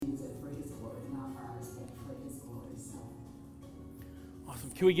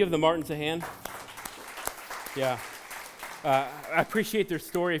Can we give the Martins a hand? Yeah. I appreciate their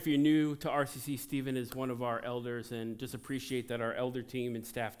story. If you're new to RCC, Stephen is one of our elders, and just appreciate that our elder team and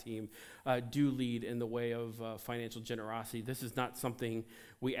staff team do lead in the way of financial generosity. This is not something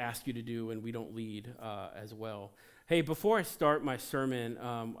we ask you to do, and we don't lead as well. Hey, before I start my sermon,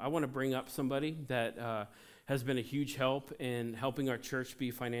 I want to bring up somebody that has been a huge help in helping our church be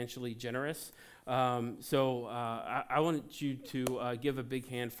financially generous. So I want you to give a big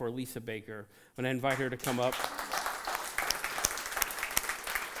hand for Lisa Baker. I'm going to invite her to come up.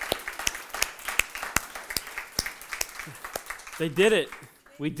 They did it.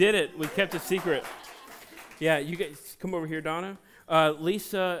 We did it. We kept it secret. Yeah, you guys come over here, Donna.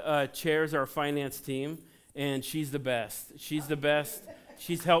 Lisa chairs our finance team, and she's the best. She's the best.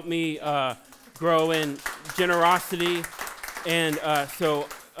 She's helped me grow in generosity. And so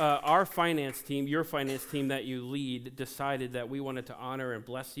our finance team, your finance team that you lead, decided that we wanted to honor and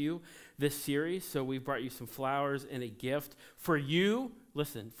bless you this series. So we brought you some flowers and a gift for you.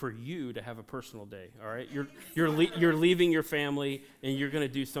 Listen, for you to have a personal day, all right? You're leaving your family, and you're going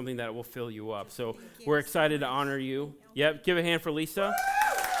to do something that will fill you up. So we're excited to honor you. Yep, give a hand for Lisa.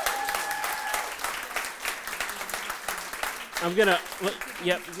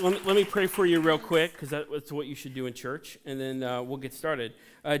 Let me pray for you real quick, because that's what you should do in church, and then we'll get started.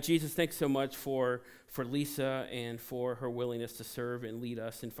 Jesus, thanks so much for Lisa and for her willingness to serve and lead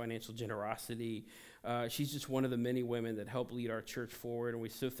us in financial generosity. She's just one of the many women that help lead our church forward, and we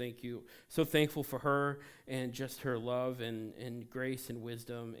so thankful for her and just her love and grace and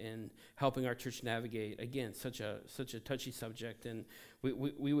wisdom in helping our church navigate, again, such a touchy subject, and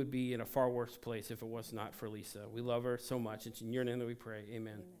we would be in a far worse place if it was not for Lisa. We love her so much. It's in your name that we pray.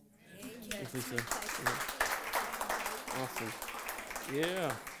 Amen. Thanks, Lisa. Yeah. Awesome.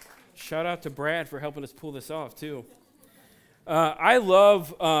 Yeah. Shout out to Brad for helping us pull this off, too. I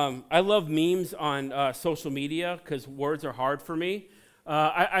love memes on social media because words are hard for me.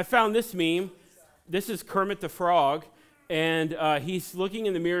 I found this meme. This is Kermit the Frog, and he's looking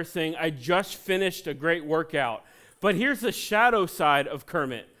in the mirror saying, "I just finished a great workout." But here's the shadow side of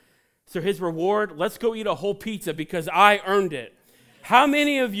Kermit. So his reward, let's go eat a whole pizza because I earned it. How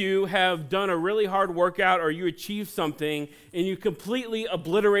many of you have done a really hard workout or you achieved something and you completely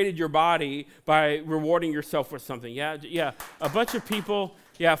obliterated your body by rewarding yourself with something? Yeah. A bunch of people.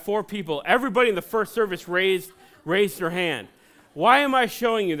 Yeah, 4 people. Everybody in the first service raised their hand. Why am I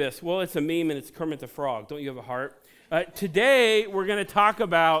showing you this? Well, it's a meme and it's Kermit the Frog. Don't you have a heart? Today, we're going to talk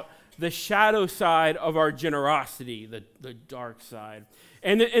about the shadow side of our generosity, the dark side.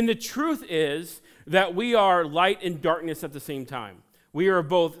 And the truth is that we are light and darkness at the same time. We are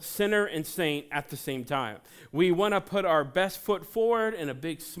both sinner and saint at the same time. We want to put our best foot forward and a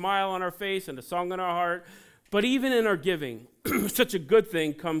big smile on our face and a song in our heart. But even in our giving, such a good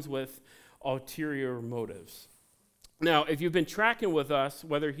thing comes with ulterior motives. Now, if you've been tracking with us,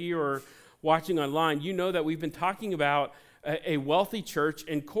 whether here or watching online, you know that we've been talking about a wealthy church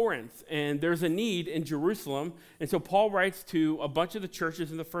in Corinth, and there's a need in Jerusalem. And so Paul writes to a bunch of the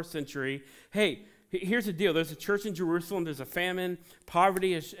churches in the first century, hey, here's the deal. There's a church in Jerusalem. There's a famine.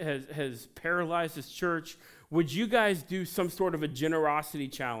 Poverty has paralyzed this church. Would you guys do some sort of a generosity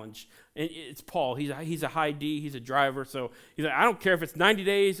challenge? And it's Paul. He's a high D. He's a driver. So he's like, I don't care if it's 90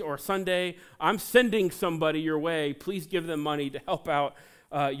 days or Sunday. I'm sending somebody your way. Please give them money to help out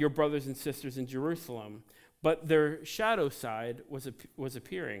your brothers and sisters in Jerusalem. But their shadow side was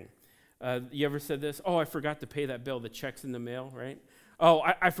appearing. You ever said this? Oh, I forgot to pay that bill. The check's in the mail, right? Oh,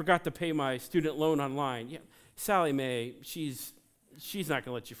 I forgot to pay my student loan online. Yeah, Sally Mae, she's not going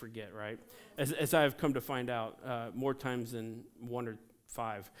to let you forget, right? As I've come to find out more times than 1 or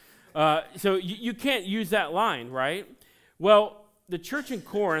 5. So you can't use that line, right? Well, the church in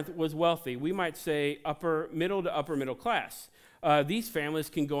Corinth was wealthy. We might say upper middle class. These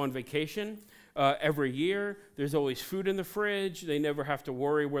families can go on vacation every year. There's always food in the fridge. They never have to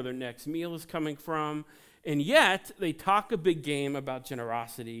worry where their next meal is coming from. And yet, they talk a big game about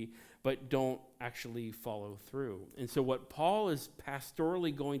generosity, but don't actually follow through. And so what Paul is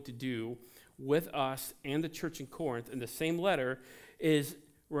pastorally going to do with us and the church in Corinth in the same letter is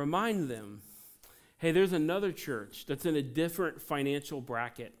remind them, hey, there's another church that's in a different financial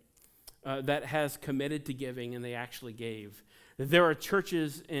bracket that has committed to giving, and they actually gave. There are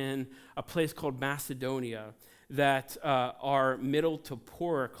churches in a place called Macedonia that are middle to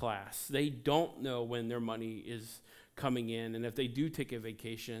poorer class. They don't know when their money is coming in, and if they do take a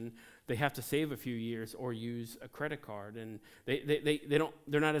vacation, they have to save a few years or use a credit card, and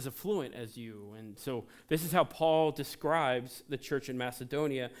they're not as affluent as you. And so this is how Paul describes the church in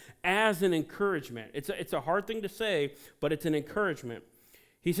Macedonia as an encouragement. It's a hard thing to say, but it's an encouragement.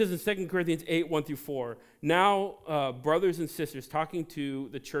 He says in 2 Corinthians 8, 1 through 4, now, brothers and sisters, talking to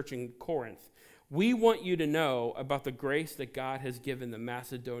the church in Corinth, we want you to know about the grace that God has given the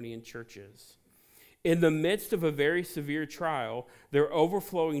Macedonian churches. In the midst of a very severe trial, their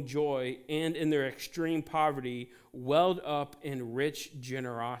overflowing joy and in their extreme poverty welled up in rich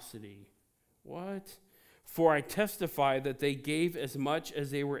generosity. What? For I testify that they gave as much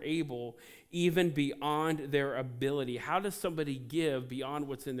as they were able, even beyond their ability. How does somebody give beyond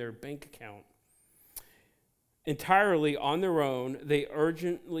what's in their bank account? Entirely on their own, they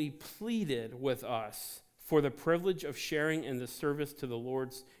urgently pleaded with us for the privilege of sharing in this service to the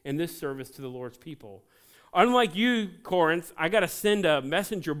Lord's people. Unlike you, Corinth, I got to send a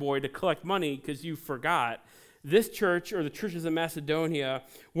messenger boy to collect money because you forgot. This church, or the churches of Macedonia,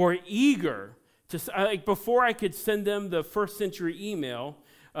 were eager to, before I could send them the first century email,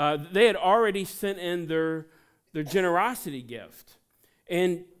 they had already sent in their generosity gift.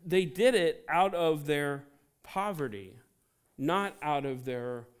 And they did it out of their poverty, not out of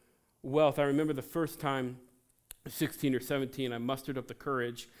their wealth. I remember the first time, 16 or 17, I mustered up the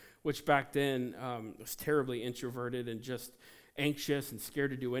courage, which back then was terribly introverted and just anxious and scared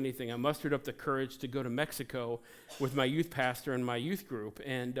to do anything. I mustered up the courage to go to Mexico with my youth pastor and my youth group,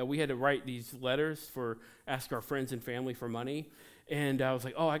 and we had to write these letters ask our friends and family for money. And I was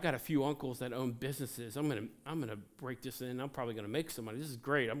like, oh, I got a few uncles that own businesses. I'm gonna break this in. I'm probably gonna make some money. This is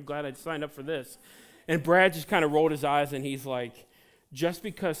great. I'm glad I signed up for this. And Brad just kind of rolled his eyes, and he's like, just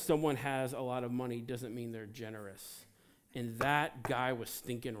because someone has a lot of money doesn't mean they're generous. And that guy was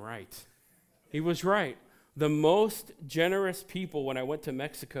stinking right. He was right. The most generous people when I went to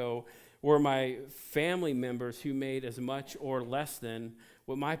Mexico were my family members who made as much or less than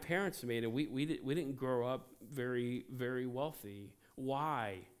what my parents made. And we didn't grow up very, very wealthy.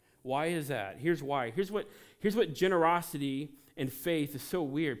 Why? Why is that? Here's why. Here's what generosity and faith is so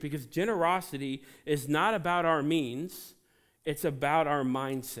weird. Because generosity is not about our means. It's about our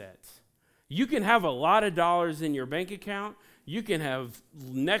mindset. You can have a lot of dollars in your bank account. You can have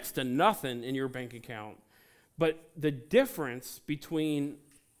next to nothing in your bank account. But the difference between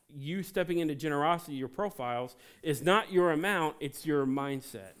you stepping into generosity, your profiles, is not your amount, it's your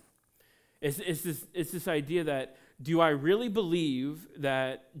mindset. It's this idea that, do I really believe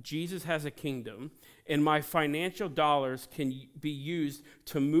that Jesus has a kingdom and my financial dollars can be used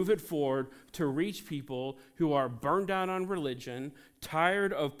to move it forward to reach people who are burned out on religion,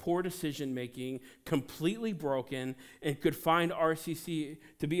 tired of poor decision making, completely broken, and could find RCC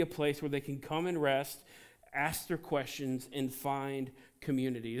to be a place where they can come and rest, ask their questions, and find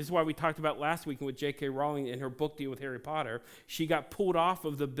community. This is why we talked about last week with J.K. Rowling in her book deal with Harry Potter. She got pulled off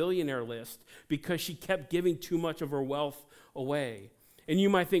of the billionaire list because she kept giving too much of her wealth away. And you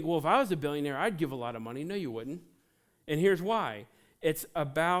might think, well, if I was a billionaire, I'd give a lot of money. No, you wouldn't. And here's why. It's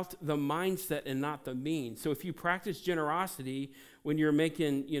about the mindset and not the means. So if you practice generosity when you're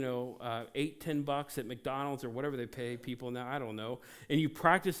making, $8-10 at McDonald's or whatever they pay people now, I don't know, and you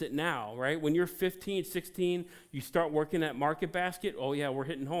practice it now, right? When you're 15, 16, you start working at Market Basket. Oh yeah, we're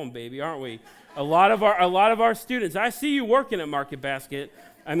hitting home, baby, aren't we? A lot of our students, I see you working at Market Basket.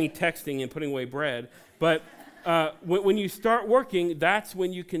 I mean, texting and putting away bread. But when you start working, that's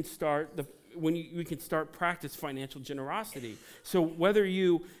when you can start we can start practice financial generosity. So whether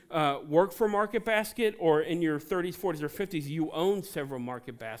you work for Market Basket or in your 30s, 40s, or 50s, you own several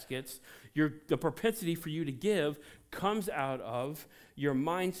Market Baskets, the propensity for you to give comes out of your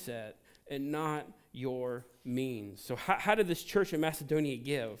mindset and not your means. So how did this church in Macedonia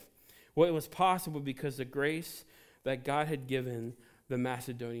give? Well, it was possible because the grace that God had given the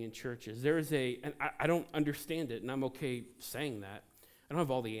Macedonian churches. And I don't understand it, and I'm okay saying that. I don't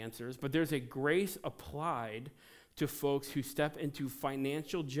have all the answers, but there's a grace applied to folks who step into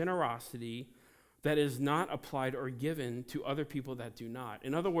financial generosity that is not applied or given to other people that do not.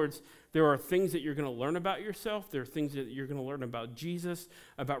 In other words, there are things that you're going to learn about yourself, there are things that you're going to learn about Jesus,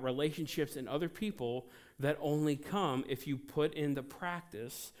 about relationships and other people that only come if you put in the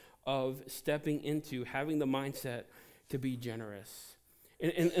practice of stepping into having the mindset to be generous.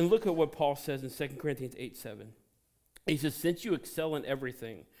 And look at what Paul says in 2 Corinthians 8:7. He says, since you excel in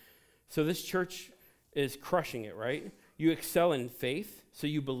everything, so this church is crushing it, right? You excel in faith, so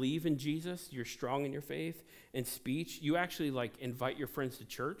you believe in Jesus, you're strong in your faith. In speech, you actually invite your friends to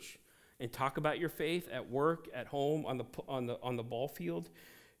church and talk about your faith at work, at home, on the ball field.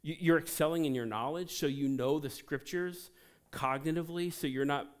 You're excelling in your knowledge, so you know the scriptures cognitively, so you're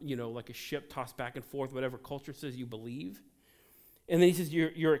not, like a ship tossed back and forth, whatever culture says you believe. And then he says,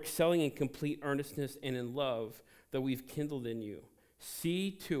 you're excelling in complete earnestness and in love that we've kindled in you.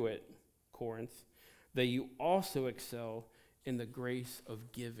 See to it, Corinth, that you also excel in the grace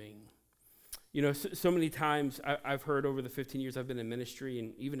of giving. You know, so many times I've heard over the 15 years I've been in ministry,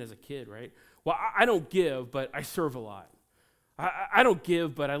 and even as a kid, right? Well, I don't give, but I serve a lot. I don't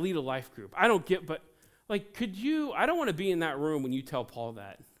give, but I lead a life group. I don't give, but like, I don't want to be in that room when you tell Paul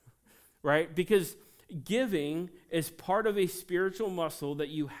that, right? Because giving is part of a spiritual muscle that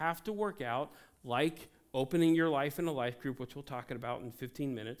you have to work out, like opening your life in a life group, which we'll talk about in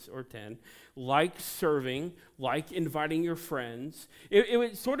 15 minutes or 10, like serving, like inviting your friends. It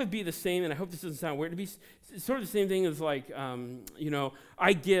would sort of be the same, and I hope this doesn't sound weird, it'd be sort of the same thing as like,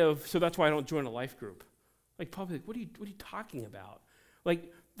 I give, so that's why I don't join a life group. Like, public, what are you talking about?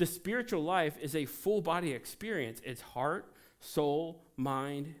 Like, the spiritual life is a full body experience. It's heart, soul,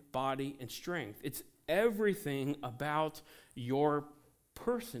 mind, body, and strength. It's everything about your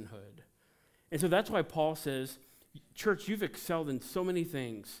personhood. And so that's why Paul says, church, you've excelled in so many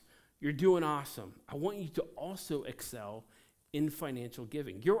things. You're doing awesome. I want you to also excel in financial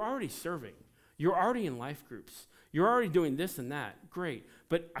giving. You're already serving. You're already in life groups. You're already doing this and that. Great.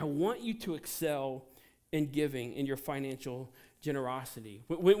 But I want you to excel in giving, in your financial generosity.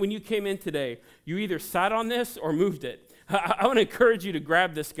 When you came in today, you either sat on this or moved it. I want to encourage you to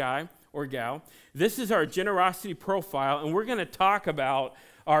grab this guy or gal. This is our generosity profile, and we're going to talk about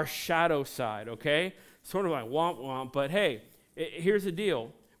our shadow side, okay? Sort of like womp womp, but hey, here's the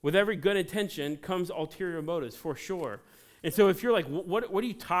deal. With every good intention comes ulterior motives, for sure. And so if you're like, what are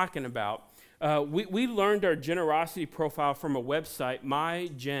you talking about? We learned our generosity profile from a website,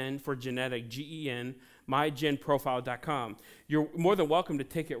 MyGen for genetic, Gen, mygenprofile.com. You're more than welcome to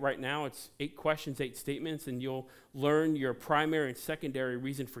take it right now. It's 8 questions, 8 statements, and you'll learn your primary and secondary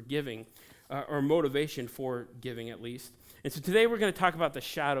reason for giving, or motivation for giving at least. And so today we're going to talk about the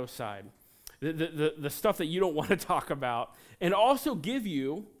shadow side, the stuff that you don't want to talk about, and also give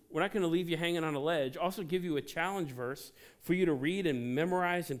you, we're not going to leave you hanging on a ledge, also give you a challenge verse for you to read and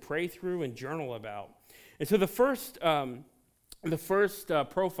memorize and pray through and journal about. And so the first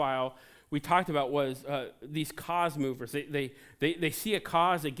profile we talked about was these cause movers. They see a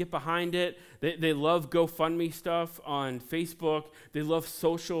cause, they get behind it. They love GoFundMe stuff on Facebook. They love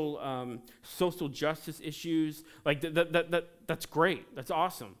social justice issues. Like that's great. That's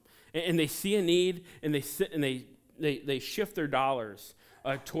awesome. And they see a need, and they sit and they shift their dollars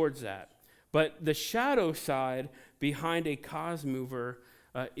towards that. But the shadow side behind a cause mover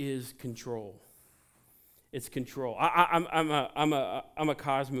is control. It's control. I'm a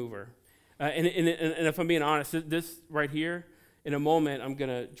cause mover. And if I'm being honest, this right here, in a moment, I'm going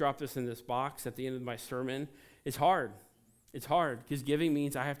to drop this in this box at the end of my sermon. It's hard. It's hard because giving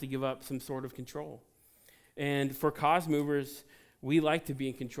means I have to give up some sort of control. And for cause movers, we like to be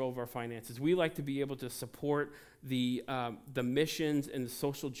in control of our finances. We like to be able to support the missions and the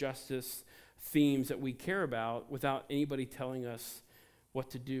social justice themes that we care about without anybody telling us what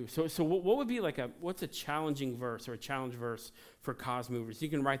to do. So what would be what's a challenging verse or a challenge verse for cause movers? You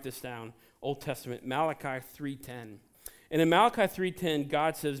can write this down. Old Testament, Malachi 3:10. And in Malachi 3:10,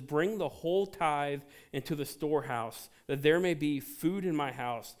 God says, "Bring the whole tithe into the storehouse, that there may be food in my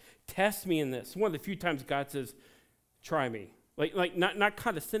house. Test me in this." One of the few times God says, "Try me." Like not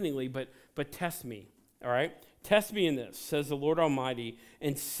condescendingly, but test me. All right? Test me in this, says the Lord Almighty,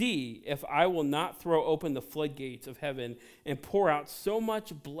 and see if I will not throw open the floodgates of heaven and pour out so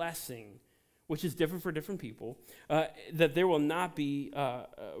much blessing, which is different for different people, that there will not be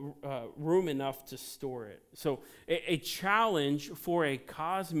room enough to store it. So a challenge for a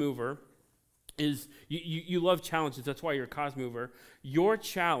cause mover is, you love challenges, that's why you're a cause mover. Your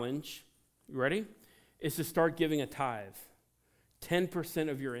challenge, you ready, is to start giving a tithe, 10%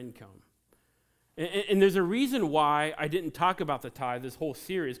 of your income. And there's a reason why I didn't talk about the tithe this whole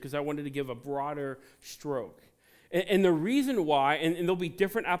series, because I wanted to give a broader stroke. And the reason why, and there'll be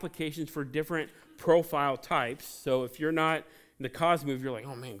different applications for different profile types. So if you're not in the cause move, you're like,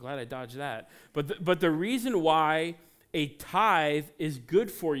 oh man, glad I dodged that. But the reason why a tithe is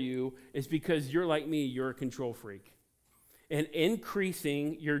good for you is because you're like me, you're a control freak. And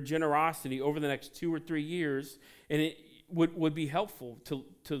increasing your generosity over the next 2 or 3 years, and it would be helpful to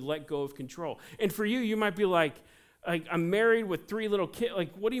let go of control. And for you, you might be like I'm married with 3 little kids.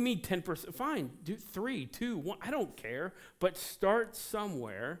 Like, what do you mean 10%? Fine, do 3, 2, 1. I don't care. But start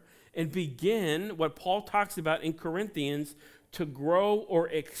somewhere and begin what Paul talks about in Corinthians, to grow or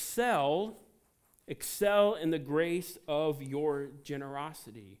excel in the grace of your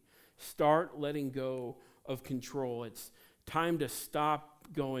generosity. Start letting go of control. It's time to stop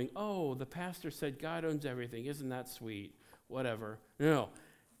going, oh, the pastor said God owns everything. Isn't that sweet? Whatever. No.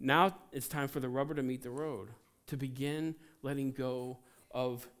 Now it's time for the rubber to meet the road, to begin letting go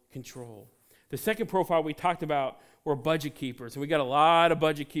of control. The second profile we talked about were budget keepers. And we got a lot of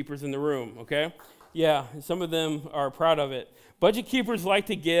budget keepers in the room, okay? Yeah, some of them are proud of it. Budget keepers like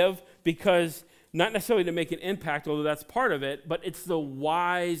to give because not necessarily to make an impact, although that's part of it, but it's the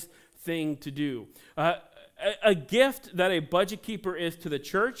wise thing to do. A gift that a budget keeper is to the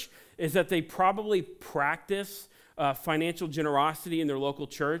church is that they probably practice financial generosity in their local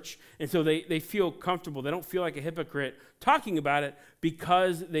church, and so they feel comfortable. They don't feel like a hypocrite talking about it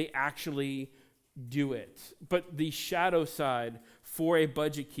because they actually do it. But the shadow side for a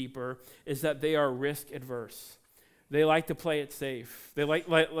budget keeper is that they are risk adverse. They like to play it safe. They like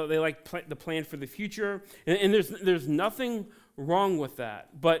the plan for the future, and there's nothing wrong with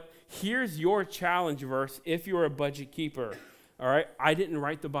that. But here's your challenge verse if you're a budget keeper. All right, I didn't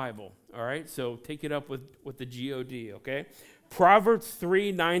write the Bible. All right, so take it up with the God. Okay, Proverbs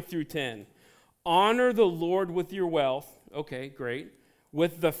 3:9-10. Honor the Lord with your wealth. Okay, great.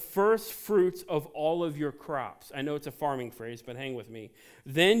 With the first fruits of all of your crops. I know it's a farming phrase, but hang with me.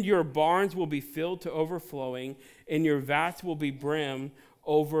 Then your barns will be filled to overflowing, and your vats will be brimmed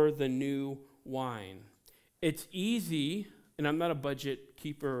over the new wine. It's easy, and I'm not a budget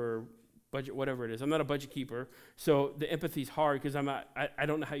keeper or budget whatever it is. I'm not a budget keeper, so the empathy's hard because I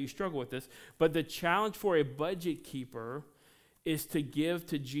don't know how you struggle with this. But the challenge for a budget keeper is to give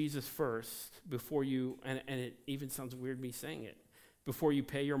to Jesus first before you, and it even sounds weird me saying it, before you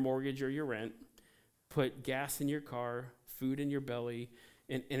pay your mortgage or your rent, put gas in your car, food in your belly,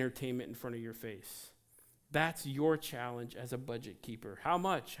 and entertainment in front of your face. That's your challenge as a budget keeper. How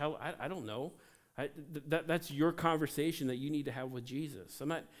much? I don't know. That's your conversation that you need to have with Jesus. I'm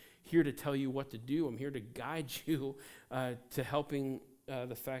not here to tell you what to do. I'm here to guide you to helping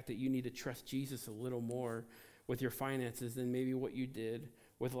the fact that you need to trust Jesus a little more with your finances than maybe what you did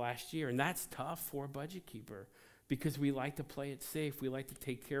with last year. And that's tough for a budget keeper, because we like to play it safe. We like to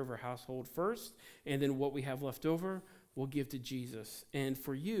take care of our household first, and then what we have left over, we'll give to Jesus. And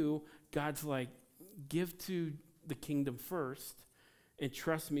for you, God's like, give to the kingdom first and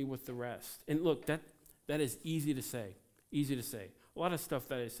trust me with the rest. And look, that is easy to say, A lot of stuff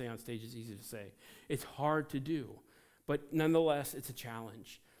that I say on stage is easy to say. It's hard to do, but nonetheless, it's a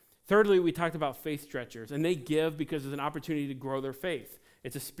challenge. Thirdly, we talked about faith stretchers, and they give because it's an opportunity to grow their faith.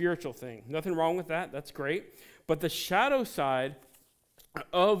 It's a spiritual thing. Nothing wrong with that. That's great. But the shadow side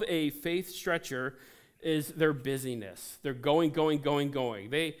of a faith stretcher is their busyness. They're going.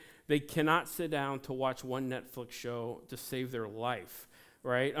 They cannot sit down to watch one Netflix show to save their life,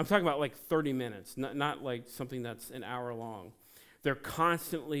 right? I'm talking about like 30 minutes, not like something that's an hour long. They're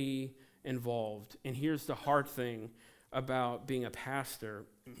constantly involved. And here's the hard thing about being a pastor.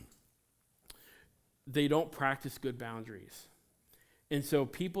 They don't practice good boundaries. And so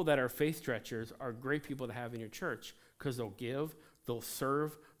people that are faith stretchers are great people to have in your church because they'll give, they'll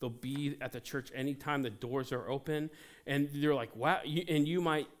serve, they'll be at the church anytime the doors are open. And you're like, wow. And you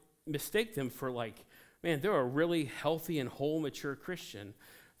might mistake them for like, man, they're a really healthy and whole, mature Christian.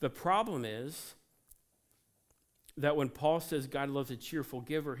 The problem is that when Paul says God loves a cheerful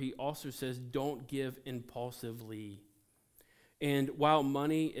giver, he also says don't give impulsively. And while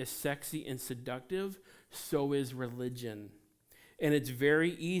money is sexy and seductive, so is religion. And it's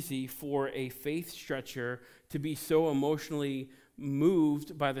very easy for a faith stretcher to be so emotionally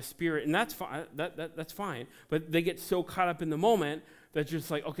moved by the Spirit, and that's fine. That's fine. But they get so caught up in the moment that you're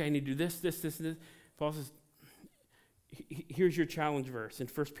just like, okay, I need to do this, and this. Paul says, here's your challenge verse in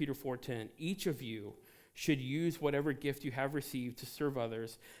 1 Peter 4:10. Each of you should use whatever gift you have received to serve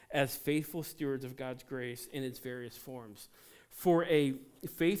others as faithful stewards of God's grace in its various forms. For a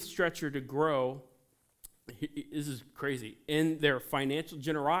faith stretcher to grow, this is crazy, in their financial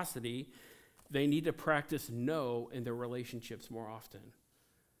generosity, they need to practice no in their relationships more often.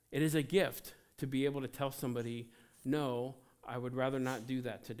 It is a gift to be able to tell somebody, no, I would rather not do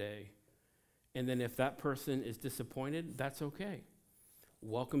that today. And then if that person is disappointed, that's okay.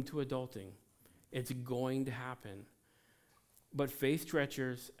 Welcome to adulting. It's going to happen. But faith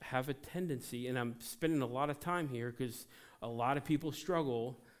stretchers have a tendency, and I'm spending a lot of time here because a lot of people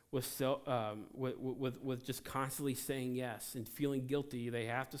struggle with just constantly saying yes and feeling guilty. They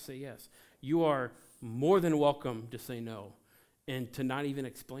have to say yes. You are more than welcome to say no and to not even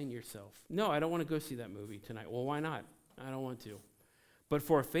explain yourself. No, I don't want to go see that movie tonight. Well, why not? I don't want to. But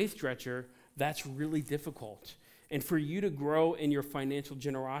for a faith stretcher, that's really difficult. And for you to grow in your financial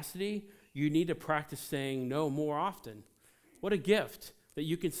generosity, you need to practice saying no more often. What a gift that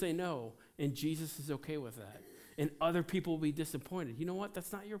you can say no, and Jesus is okay with that. And other people will be disappointed. You know what?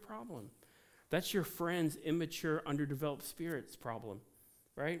 That's not your problem. That's your friend's immature, underdeveloped spirit's problem,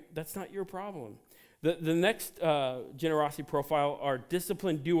 right? That's not your problem. The next generosity profile are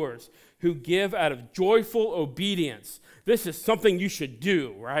disciplined doers who give out of joyful obedience. This is something you should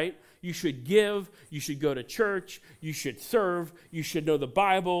do, right? You should give, you should go to church, you should serve, you should know the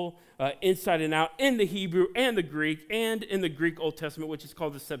Bible inside and out in the Hebrew and the Greek, and in the Greek Old Testament, which is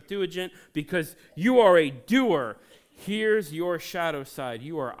called the Septuagint, because you are a doer. Here's your shadow side.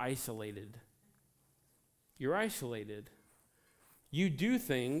 You are isolated. You're isolated. You do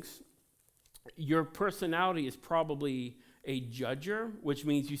things. Your personality is probably a judger, which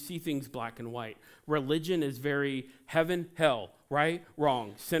means you see things black and white. Religion is very heaven, hell, right,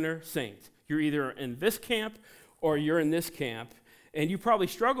 wrong, sinner, saint. You're either in this camp or you're in this camp. And you probably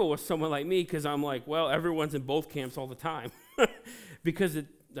struggle with someone like me because I'm like, well, everyone's in both camps all the time because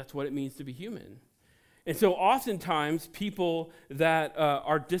that's what it means to be human. And so oftentimes people that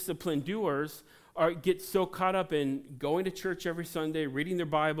are disciplined doers get so caught up in going to church every Sunday, reading their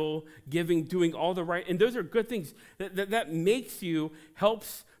Bible, giving, doing all the right, and those are good things. That makes you,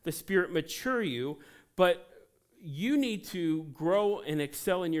 helps the Spirit mature you, but you need to grow and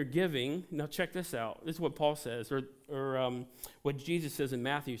excel in your giving. Now check this out. This is what Paul says, or what Jesus says in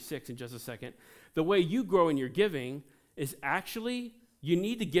Matthew 6 in just a second. The way you grow in your giving is actually, you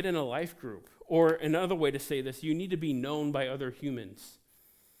need to get in a life group. Or another way to say this, you need to be known by other humans.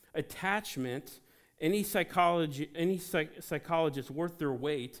 Attachment, any psychologist worth their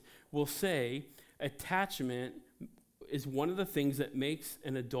weight will say attachment is one of the things that makes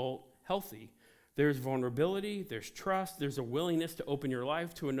an adult healthy. There's vulnerability, there's trust, there's a willingness to open your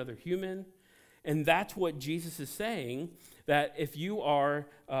life to another human. And that's what Jesus is saying, that if you are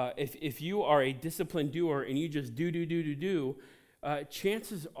a disciplined doer and you just do,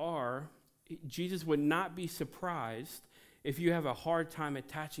 chances are Jesus would not be surprised if you have a hard time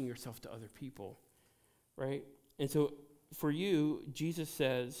attaching yourself to other people, right? And so for you, Jesus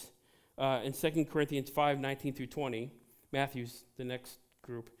says in 2 Corinthians 5:19 through 20, Matthew's the next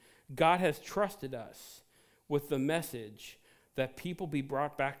group, God has trusted us with the message that people be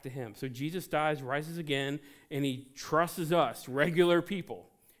brought back to him. So Jesus dies, rises again, and he trusts us, regular people.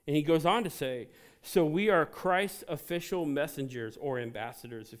 And he goes on to say, so we are Christ's official messengers or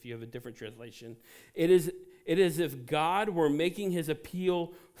ambassadors, if you have a different translation. It is if God were making his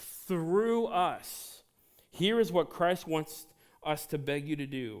appeal through us. Here is what Christ wants us to beg you to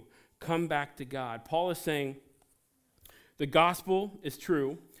do. Come back to God. Paul is saying the gospel is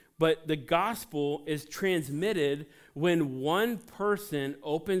true, but the gospel is transmitted when one person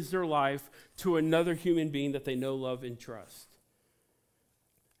opens their life to another human being that they know, love, and trust.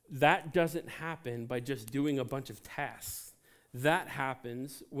 That doesn't happen by just doing a bunch of tasks. That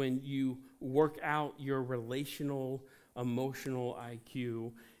happens when you work out your relational, emotional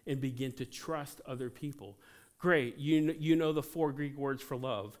IQ and begin to trust other people. Great, you know the 4 Greek words for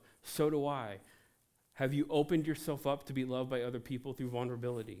love. So do I. Have you opened yourself up to be loved by other people through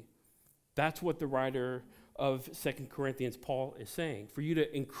vulnerability? That's what the writer of 2 Corinthians, Paul, is saying. For you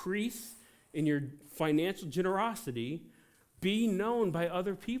to increase in your financial generosity, be known by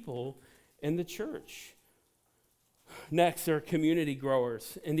other people in the church. Next are community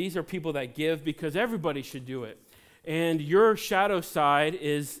growers. And these are people that give because everybody should do it. And your shadow side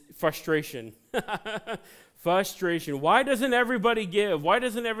is frustration. Frustration. Why doesn't everybody give? Why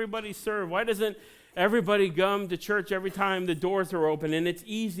doesn't everybody serve? Why doesn't everybody come to church every time the doors are open? And it's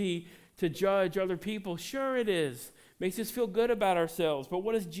easy to judge other people. Sure it is. Makes us feel good about ourselves. But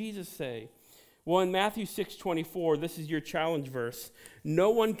what does Jesus say? Well, in Matthew 6:24, this is your challenge verse.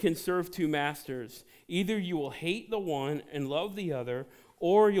 No one can serve 2 masters. Either you will hate the one and love the other,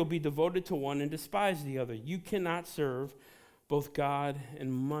 or you'll be devoted to one and despise the other. You cannot serve both God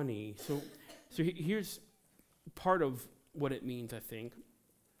and money. So here's part of what it means, I think,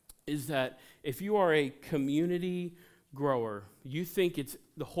 is that if you are a community grower, you think it's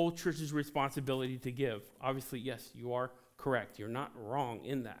the whole church's responsibility to give. Obviously, yes, you are correct. You're not wrong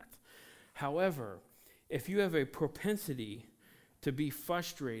in that. However, if you have a propensity to be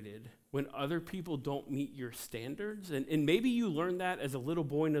frustrated when other people don't meet your standards, and maybe you learned that as a little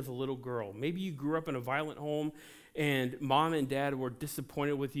boy and as a little girl. Maybe you grew up in a violent home and mom and dad were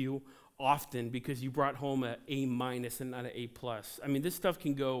disappointed with you often because you brought home an A- and not an A+. I mean, this stuff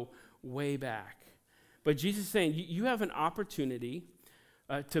can go way back. But Jesus is saying you have an opportunity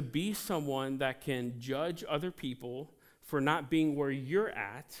to be someone that can judge other people for not being where you're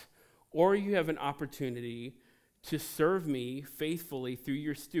at, or you have an opportunity to serve me faithfully through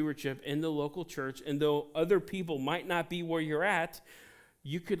your stewardship in the local church. And though other people might not be where you're at,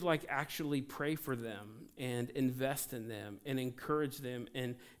 you could actually pray for them and invest in them and encourage them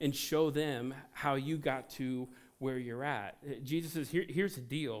and show them how you got to where you're at. Jesus says, here's the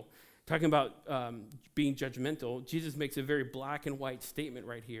deal. talking about being judgmental, Jesus makes a very black and white statement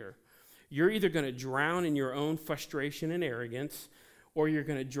right here. You're either going to drown in your own frustration and arrogance, or you're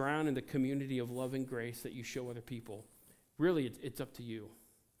going to drown in the community of love and grace that you show other people. Really, it's up to you.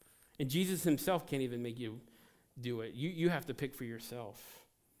 And Jesus himself can't even make you do it. You have to pick for yourself.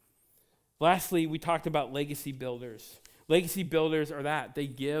 Lastly, we talked about legacy builders. Legacy builders are that. They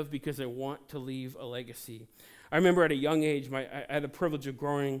give because they want to leave a legacy. I remember at a young age, I had the privilege of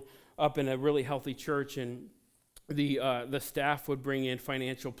growing up in a really healthy church, and the staff would bring in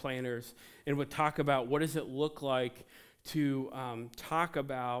financial planners and would talk about what does it look like to talk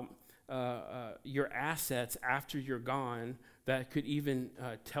about your assets after you're gone that could even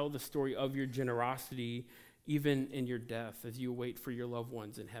tell the story of your generosity even in your death as you wait for your loved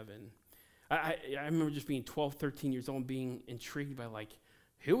ones in heaven. I remember just being 12, 13 years old and being intrigued by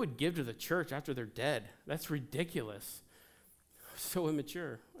who would give to the church after they're dead? That's ridiculous. So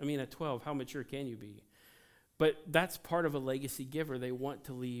immature. I mean, at 12, how mature can you be? But that's part of a legacy giver. They want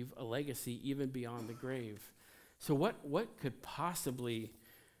to leave a legacy even beyond the grave. So what could possibly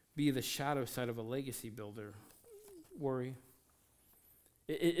be the shadow side of a legacy builder? Worry.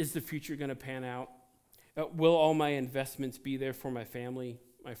 Is the future going to pan out? Will all my investments be there for my family,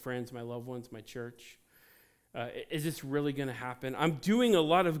 my friends, my loved ones, my church? Is this really going to happen? I'm doing a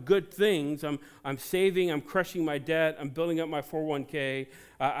lot of good things. I'm saving. I'm crushing my debt. I'm building up my 401k.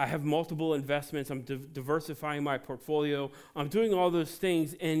 I have multiple investments. I'm diversifying my portfolio. I'm doing all those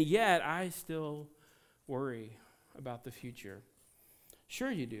things, and yet I still worry about the future.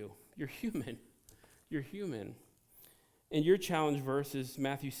 Sure you do. You're human. You're human. And your challenge verse is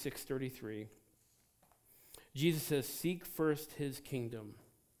Matthew 6:33. Jesus says, "Seek first his kingdom."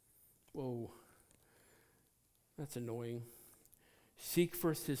 Whoa. That's annoying. Seek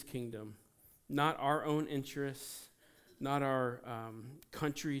first his kingdom, not our own interests, not our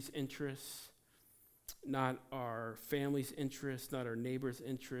country's interests, not our family's interests, not our neighbor's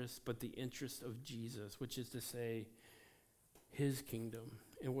interests, but the interest of Jesus, which is to say his kingdom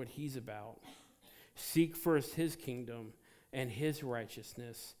and what he's about. Seek first his kingdom and his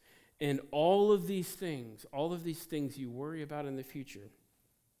righteousness, and all of these things you worry about in the future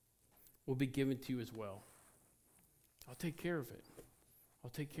will be given to you as well. I'll take care of it. I'll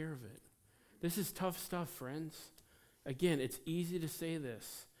take care of it. This is tough stuff, friends. Again, it's easy to say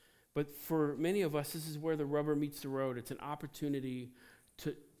this, but for many of us, this is where the rubber meets the road. It's an opportunity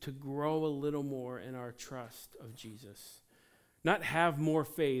to grow a little more in our trust of Jesus. Not have more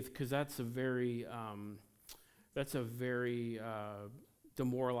faith, because that's a very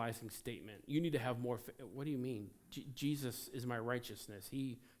demoralizing statement. You need to have more faith. What do you mean? Jesus is my righteousness.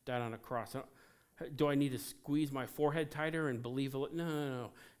 He died on a cross. Do I need to squeeze my forehead tighter and believe?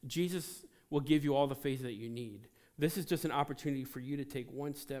 No. Jesus will give you all the faith that you need. This is just an opportunity for you to take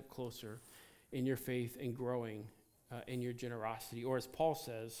one step closer in your faith and growing in your generosity. Or as Paul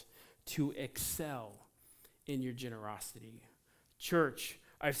says, to excel in your generosity. Church,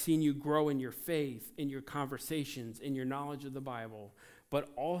 I've seen you grow in your faith, in your conversations, in your knowledge of the Bible, but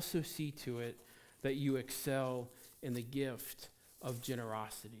also see to it that you excel in the gift of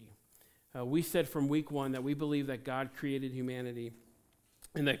generosity. We said from week 1 that we believe that God created humanity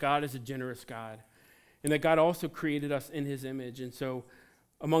and that God is a generous God and that God also created us in his image. And so,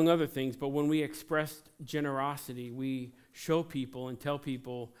 among other things, but when we express generosity, we show people and tell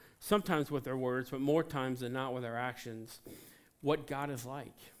people, sometimes with our words, but more times than not with our actions, what God is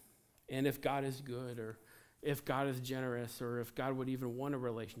like, and if God is good, or if God is generous, or if God would even want a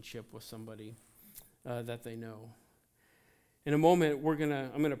relationship with somebody that they know. In a moment,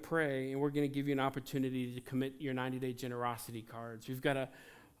 I'm going to pray, and we're going to give you an opportunity to commit your 90-day generosity cards. We've got a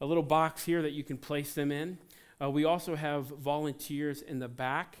little box here that you can place them in. We also have volunteers in the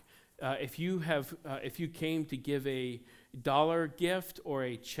back. If you came to give a dollar gift or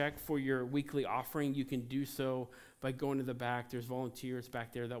a check for your weekly offering, you can do so by going to the back. There's volunteers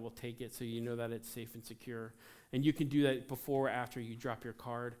back there that will take it, so you know that it's safe and secure. And you can do that before or after you drop your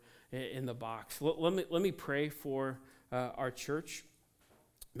card in the box. Let me pray for our church,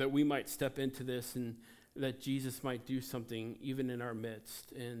 that we might step into this and that Jesus might do something even in our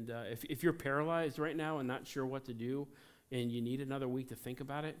midst. And if you're paralyzed right now and not sure what to do and you need another week to think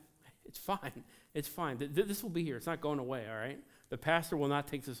about it, it's fine. It's fine. This will be here. It's not going away, all right? The pastor will not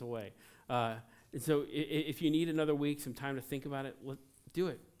take this away. And so if you need another week, some time to think about it, do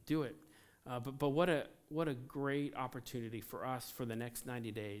it. Do it. But what a great opportunity for us for the next 90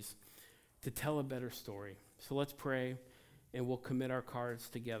 days to tell a better story. So let's pray, and we'll commit our cards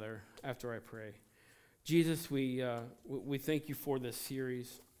together after I pray. Jesus, we thank you for this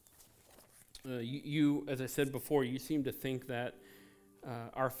series. You, as I said before, you seem to think that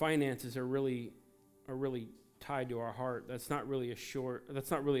our finances are really tied to our heart. That's not really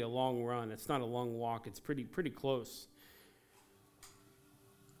a long run. It's not a long walk. It's pretty close.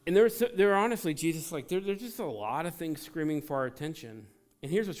 And there are honestly, Jesus, like there's just a lot of things screaming for our attention.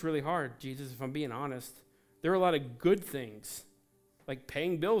 And here's what's really hard, Jesus, if I'm being honest. There are a lot of good things, like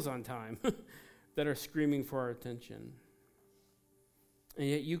paying bills on time, that are screaming for our attention. And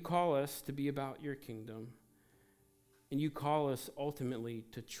yet you call us to be about your kingdom. And you call us ultimately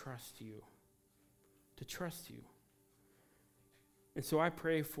to trust you. To trust you. And so I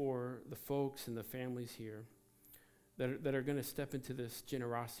pray for the folks and the families here that are going to step into this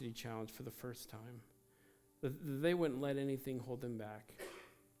generosity challenge for the first time. That they wouldn't let anything hold them back.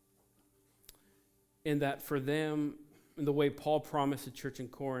 And that for them, the way Paul promised the church in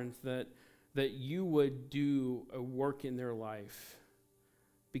Corinth, that you would do a work in their life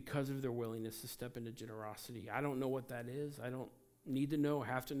because of their willingness to step into generosity. I don't know what that is. I don't need to know,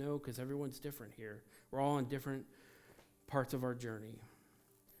 have to know, because everyone's different here. We're all on different parts of our journey.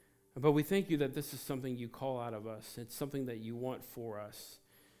 But we thank you that this is something you call out of us. It's something that you want for us.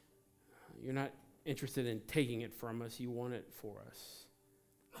 You're not interested in taking it from us. You want it for us.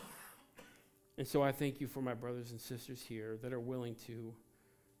 And so I thank you for my brothers and sisters here that are willing to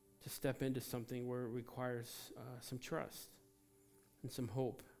step into something where it requires some trust and some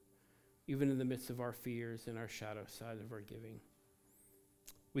hope, even in the midst of our fears and our shadow side of our giving.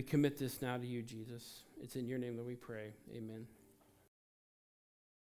 We commit this now to you, Jesus. It's in your name that we pray. Amen.